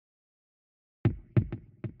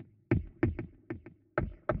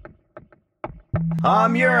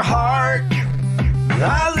I'm your heart.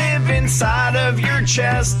 I live inside of your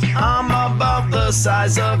chest. I'm about the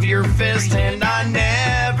size of your fist, and I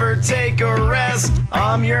never take a rest.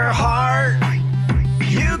 I'm your heart.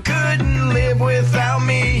 You couldn't live without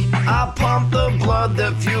me. I pump the blood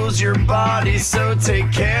that fuels your body, so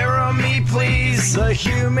take care of me, please. The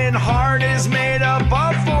human heart is made up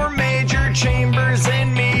of 4 major chambers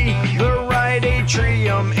in me. The right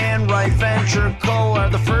atrium and right ventricle are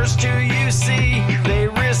the first 2 you see. They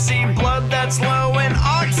receive blood that's low in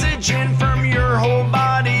oxygen from your whole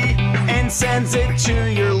body and sends it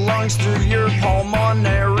to your lungs through your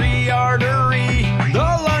pulmonary artery.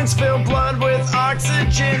 The lungs fill blood with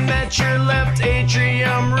oxygen that your left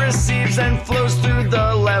atrium receives and flows through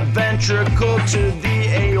the left ventricle to the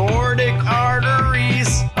aortic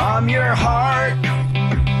arteries. I'm your heart.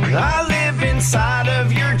 I live inside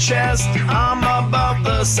of your chest. I'm about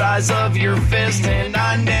the size of your fist, and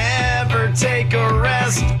I never take a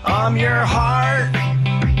rest. I'm your heart.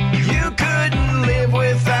 You couldn't live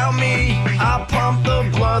without me. I pump the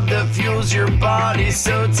blood that fuels your body,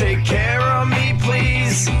 so take care of me,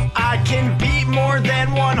 please. I can beat more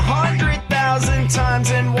than 100,000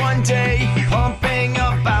 times in one day, pumping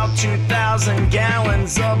about 2,000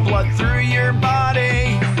 gallons of blood through your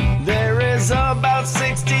body. There is about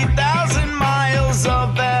 60,000 miles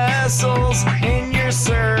of vessels in your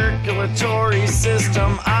circulatory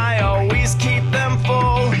system. I always keep them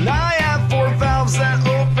full. I have 4 valves that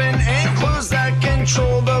open and close that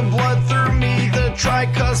control the blood through me. The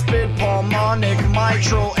tricuspid, pulmonic,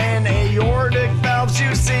 mitral, and aortic valves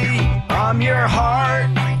you see. I'm your heart.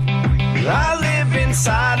 I live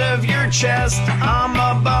inside of your chest. I'm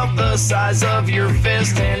about the size of your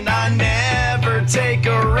fist, and I never take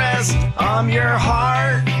a rest. I'm your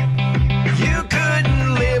heart. You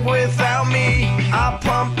couldn't live without me. I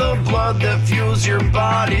pump the blood that fuels your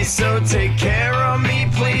body, so take care of me,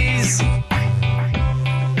 please.